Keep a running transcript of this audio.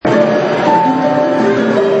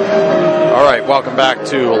welcome back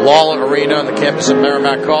to Lawler Arena on the campus of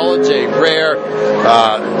Merrimack College. A rare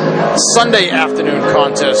Sunday afternoon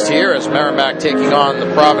contest here as Merrimack taking on the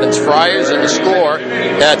Providence Friars, and the score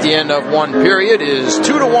at the end of one period is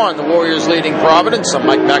 2-1. The Warriors leading Providence. I'm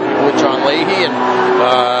Mike McAdoo with John Leahy,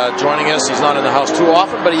 and joining us, he's not in the house too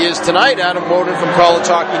often, but he is tonight, Adam Woden from College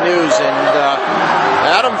Hockey News. And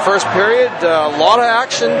Adam, first period, a lot of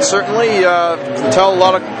action, certainly. You can tell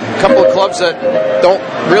a couple of clubs that don't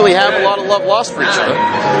really have a lot of love lost for each other.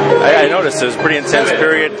 I noticed it was a pretty intense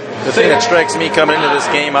period. The thing that strikes me coming into this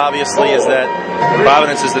game, obviously, is that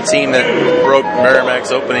Providence is the team that broke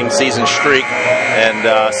Merrimack's opening season streak,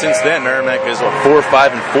 and since then, Merrimack is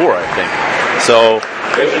 4-5-4, I think. So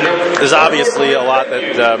there's obviously a lot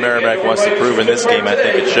that Merrimack wants to prove in this game. I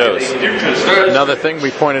think it shows. Another thing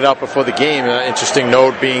we pointed out before the game, interesting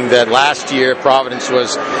note being that last year Providence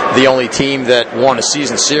was the only team that won a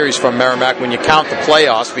season series from Merrimack when you count the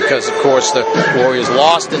playoffs, because of course the Warriors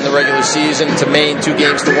lost in the regular season to Maine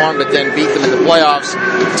 2-1, but then beat them in the playoffs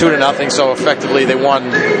 2-0. So effectively they won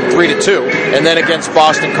 3-2. And then against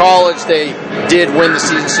Boston College they did win the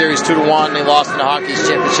season series 2-1. They lost in the Hockey's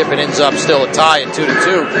championship. It ends up still a tie at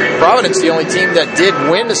 2-2. Providence, the only team that did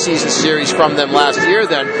win the season series from them last year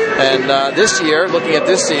then. And this year, looking at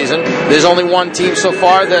this season, there's only one team so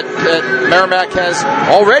far that Merrimack has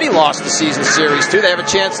already lost the season series to. They have a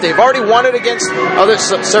chance. They've already won it against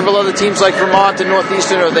several other teams like Vermont and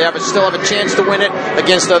Northeastern, or they still have a chance to win it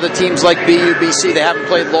against other teams like BU, BC. They haven't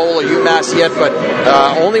played Lowell or UMass yet, but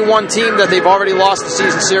only one team that they've already lost the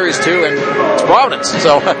season series to, and it's Providence.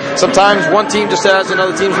 So sometimes one team just has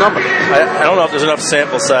another team's number. I don't know if there's enough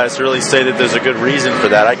sample size to really say that there's a good reason for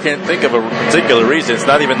that. I can't think of a particular reason. It's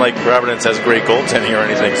not even like Providence has great goaltending or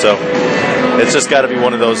anything, so it's just got to be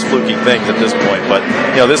one of those fluky things at this point. But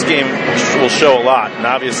this game will show a lot, and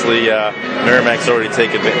obviously Merrimack's already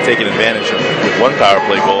taken advantage of with one power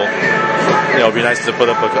play goal. It'd be nice to put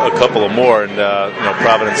up a couple of more, and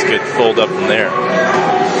Providence could fold up from there.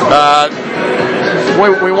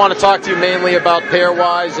 We want to talk to you mainly about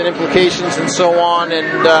pairwise and implications and so on, and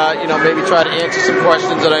maybe try to answer some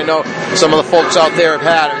questions that I know some of the folks out there have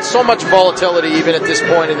had. And so much volatility even at this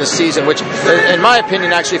point in the season, which, in my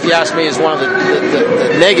opinion, actually, if you ask me, is one of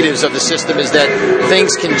the negatives of the system, is that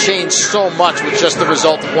things can change so much with just the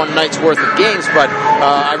result of one night's worth of games. But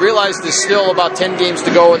I realize there's still about 10 games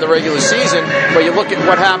to go in the regular season, but you look at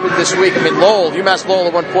what happened this week. I mean, UMass Lowell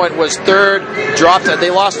at one point was third, dropped. They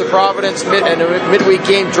lost to Providence, and a midweek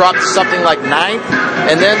game dropped to something like ninth,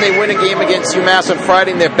 and then they win a game against UMass on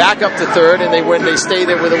Friday, and they're back up to third, and they stay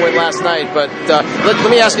there with a win last night. But let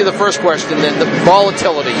me ask you the first question then, the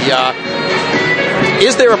volatility.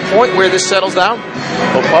 Is there a point where this settles down?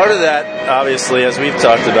 Well, part of that, obviously, as we've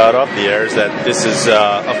talked about off the air, is that this is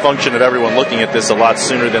a function of everyone looking at this a lot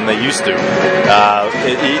sooner than they used to.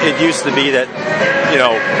 It used to be that,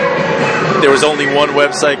 there was only one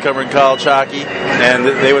website covering college hockey, and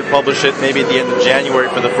they would publish it maybe at the end of January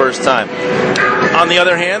for the first time. On the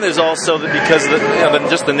other hand, there's also because of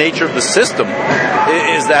just the nature of the system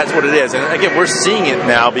is that's what it is. And again, we're seeing it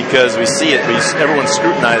now because we see it. Everyone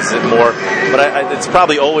scrutinizes it more. But it's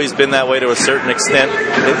probably always been that way to a certain extent.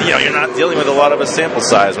 You're not dealing with a lot of a sample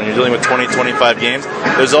size when you're dealing with 20, 25 games.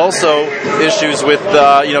 There's also issues with,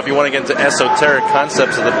 if you want to get into esoteric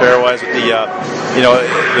concepts of the pairwise with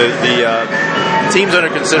the teams under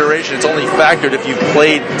consideration, it's only factored if you've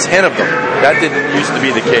played 10 of them. That didn't used to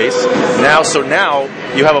be the case. Now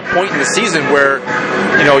you have a point in the season where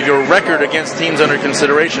your record against teams under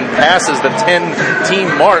consideration passes the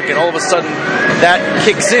 10-team mark, and all of a sudden that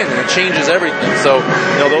kicks in and it changes everything. So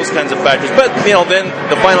those kinds of factors. But then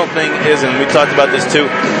the final thing is, and we talked about this too,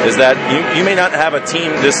 is that you may not have a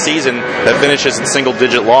team this season that finishes in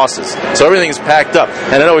single-digit losses. So everything's packed up.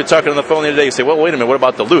 And I know we were talking on the phone the other day. You say, well, wait a minute, what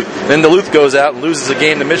about Duluth? Then Duluth goes out and loses a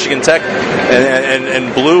game to Michigan Tech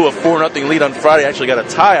and blew a 4-0 lead on Friday. Actually got a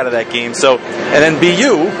tie out of that game. So, and then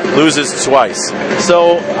BU loses twice.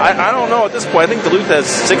 So I don't know at this point. I think Duluth has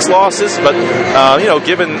 6 losses, but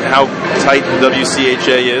given how tight the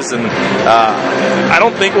WCHA is, and I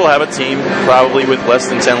don't think we'll have a team probably with less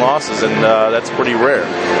than 10 losses, and that's pretty rare.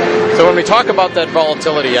 So when we talk about that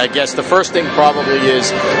volatility, I guess the first thing probably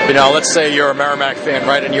is, let's say you're a Merrimack fan,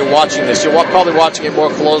 right, and you're watching this. You're probably watching it more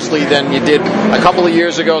closely than you did a couple of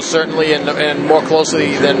years ago, certainly, and more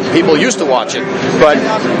closely than people used to watch it. But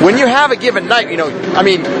when you have a given night, you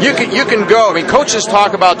can go. Coaches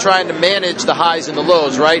talk about trying to manage the highs and the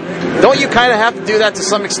lows, right? Don't you kind of have to do that to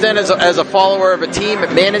some extent as a follower of a team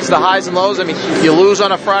and manage the highs and lows? You lose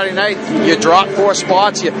on a Friday night, you drop 4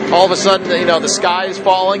 spots, all of a sudden, the sky is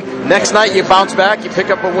falling. next night you bounce back, you pick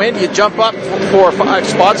up a win, you jump up 4 or 5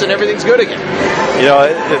 spots, and everything's good again.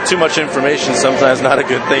 Too much information sometimes not a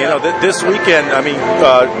good thing. This weekend,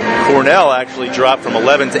 Cornell actually dropped from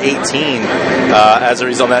 11 to 18 as a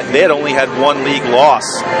result of that. They had only had one league loss,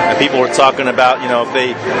 and people were talking about, if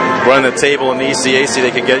they run the table in the ECAC,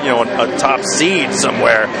 they could get, a top seed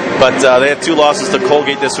somewhere. But they had 2 losses to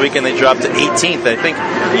Colgate this weekend. They dropped to 18th. I think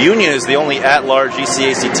Union is the only at-large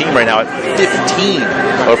ECAC team right now at 15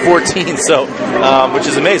 or 14. So, which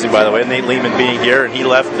is amazing, by the way. Nate Lehman being here, and he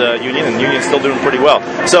left Union, and Union's still doing pretty well.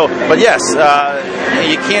 So, but yes,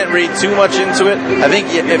 you can't read too much into it. I think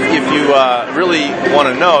if you really want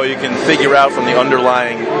to know, you can figure out from the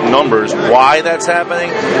underlying numbers why that's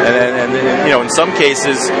happening, and in some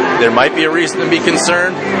cases there might be a reason to be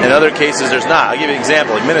concerned. In other cases, there's not. I'll give you an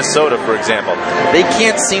example, like Minnesota, for example. They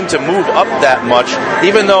can't seem to move up that much,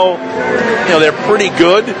 even though they're pretty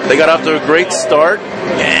good. They got off to a great start,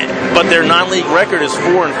 but their non-league record is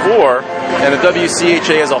 4-4, and the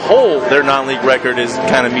WCHA as a whole, their non-league record is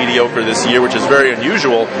kind of mediocre this year, which is very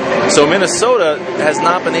unusual. So Minnesota has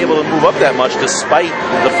not been able to move up that much, despite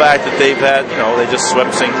the fact that they've had, they just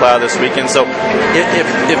swept St. Cloud this weekend. So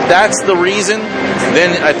if that's the reason,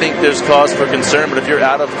 then I think there's cause for concern. But if your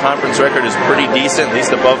out-of-conference record is pretty decent, at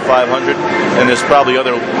least above 500, then there's probably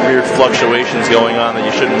other weird fluctuations going on that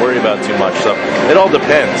you shouldn't worry about too much. So it all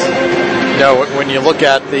depends. When you look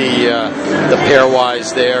at the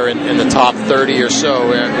pairwise there in the top 30 or so,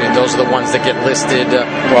 those are the ones that get listed. The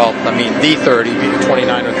 30,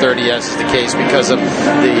 29 or 30, as is the case, because of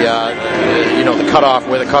the cutoff,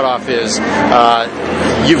 where the cutoff is.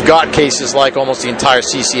 You've got cases like almost the entire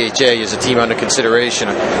CCHA is a team under consideration.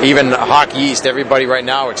 Even Hockey East, everybody right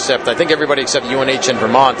now, I think everybody except UNH and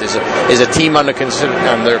Vermont is a team under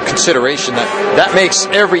consideration. That makes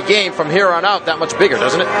every game from here on out that much bigger,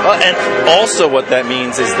 doesn't it? And also what that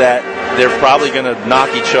means is that they're probably going to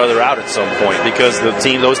knock each other out at some point, because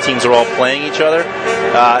those teams are all playing each other.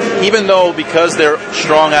 Even though, because they're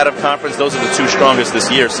strong out of conference, those are the 2 strongest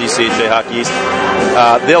this year, CCHA, Hockey East.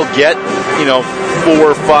 They'll get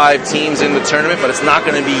 4 or 5 teams in the tournament, but it's not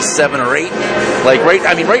going to be 7 or 8.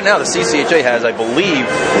 Right now the CCHA has, I believe,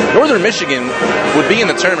 Northern Michigan would be in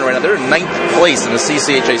the tournament right now. They're in 9th place in the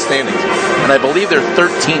CCHA standings, and I believe they're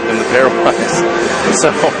 13th in the pairwise.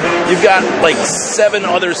 So you've got 7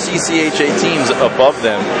 other CCHA teams above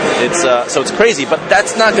them. It's crazy, but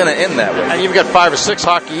that's not going to end that way. And you've got 5 or 6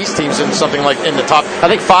 Hockey East teams in something like in the top. I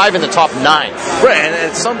think 5 in the top 9. Right, and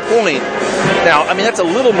at some point, now that's a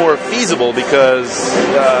little more feasible because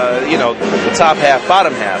the top half,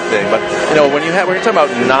 bottom half thing. But when you're talking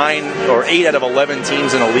about 9 or 8 out of 11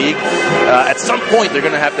 teams in a league, at some point they're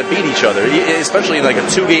going to have to beat each other, especially in a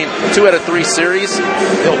 2 out of 3 series. 2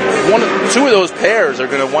 of those pairs are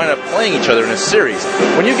going to wind up playing each other in a series.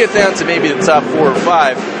 When you get down to maybe the top 4 or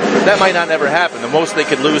 5, that might not ever happen. The most they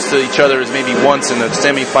could lose to each other is maybe once in the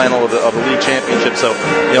semifinal of the league championship. So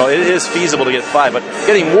it is feasible to get 5, but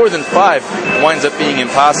getting more than 5 winds up being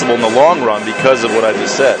impossible in the long run because of what I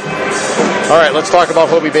just said. All right, let's talk about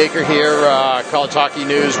Hobey Baker here. College Hockey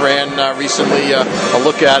News ran recently a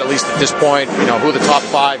look at least at this point, who the top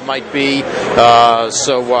 5 might be. I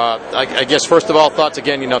guess first of all, thoughts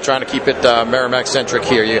again, trying to keep it Merrimack-centric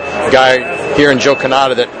here. You guy here in Joe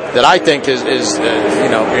Cannata that I think is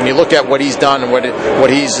when you look at what he's done and what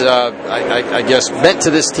he's I guess meant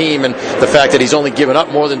to this team, and the fact that he's only given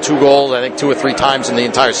up more than 2 goals, I think 2 or 3 times in the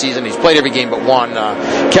entire season. He's played every game but one.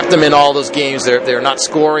 Kept them in all those games. They're not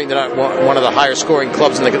scoring. They're not one of the higher scoring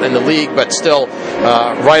clubs in the league, but still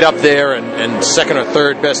right up there and second or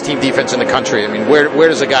third best team defense in the country. Where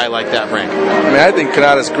does a guy like that rank? I think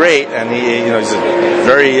Cannata's great, and he's a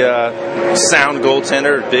very sound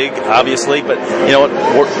goaltender, big, obviously. But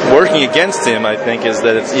working against him, I think, is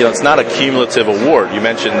that it's not a cumulative award. You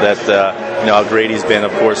mentioned that how great he's been,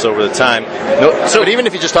 of course, over the time. But even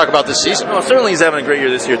if you just talk about this season, certainly he's having a great year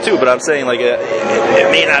this year too. But I'm saying it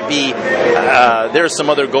may not be. There's some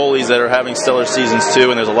other goalies that are having stellar seasons too,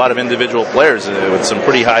 and there's a lot of individual players with some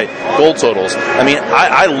pretty high goal totals.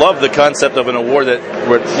 I love the concept of an award that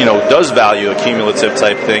does value a cumulative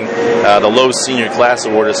type thing. The Lowe's Senior Class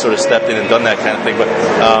Award has sort of stepped in and done that kind of thing, but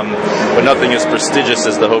nothing as prestigious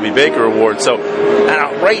as the Hobey Baker Award. So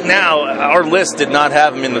right now, our list did not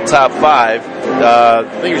have him in the top 5. I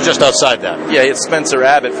think he was just outside that. Yeah, it's Spencer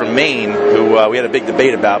Abbott from Maine, who we had a big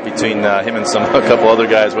debate about between him and a couple other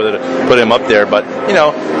guys whether to put him up there. But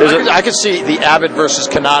I could see the Abbott versus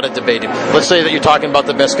Cannata debate. Let's say that you're talking about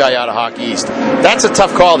the best guy out of Hockey East. That's a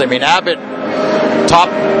tough call. Abbott top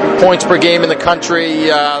points per game in the country,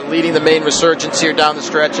 leading the main resurgence here down the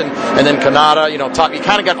stretch, and then Kanata, top. You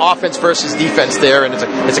kind of got offense versus defense there, and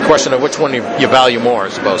it's a question of which one you value more, I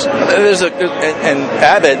suppose. And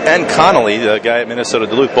Abbott and Connolly, the guy at Minnesota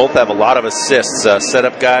Duluth, both have a lot of assists,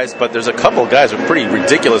 set-up guys, but there's a couple of guys with pretty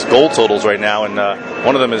ridiculous goal totals right now, and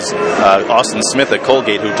one of them is Austin Smith at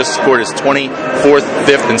Colgate, who just scored his 24th,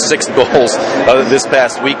 5th, and 6th goals this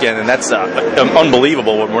past weekend, and that's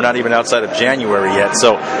unbelievable when we're not even outside of January yet.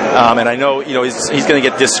 So, and I know he's going to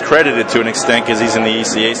get discredited to an extent because he's in the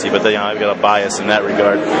ECAC, but I've got a bias in that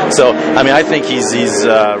regard. So, I think he's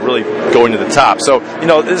really going to the top. So,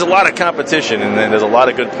 there's a lot of competition, and there's a lot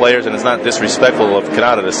of good players, and it's not disrespectful of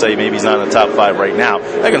Kanata to say maybe he's not in the top 5 right now.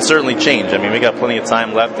 That can certainly change. We got plenty of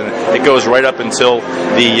time left, and it goes right up until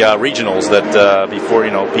the regionals that before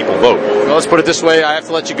people vote. Well, let's put it this way: I have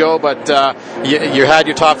to let you go, but you had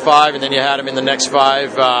your top 5, and then you had him in the next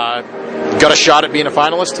 5. Got a shot at being a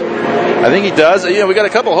finalist? I think he does. We got a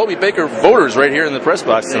couple of Hobie Baker voters right here in the press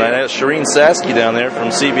box tonight. I have Shireen Sasky down there from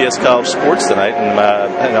CBS College Sports tonight,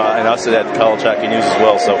 and also at College Hockey News as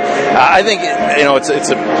well. So I think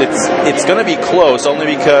it's going to be close, only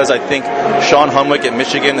because I think Sean Humwick at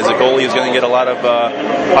Michigan is a goalie who's going to get a lot of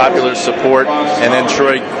popular support, and then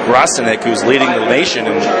Troy Grosenick, who's leading the nation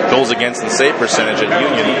in goals against and save percentage at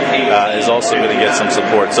Union, is also going to get some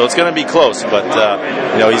support. So it's going to be close, but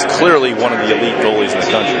he's clearly one of the elite goalies in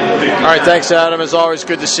the country. All right, thanks, Adam. As always,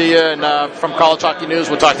 good to see you. And from College Hockey News,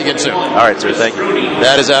 we'll talk to you again soon. All right, sir. Thank you.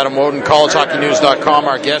 That is Adam Woden, collegehockeynews.com.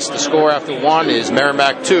 Our guest, the score after 1 is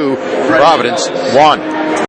Merrimack 2, Providence 1.